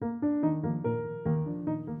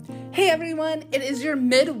Hey everyone, it is your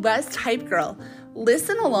Midwest Hype Girl.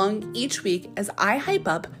 Listen along each week as I hype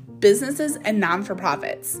up businesses and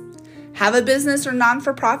non-for-profits. Have a business or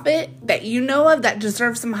non-for-profit that you know of that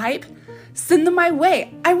deserves some hype? Send them my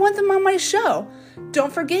way. I want them on my show.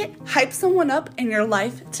 Don't forget, hype someone up in your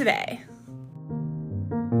life today.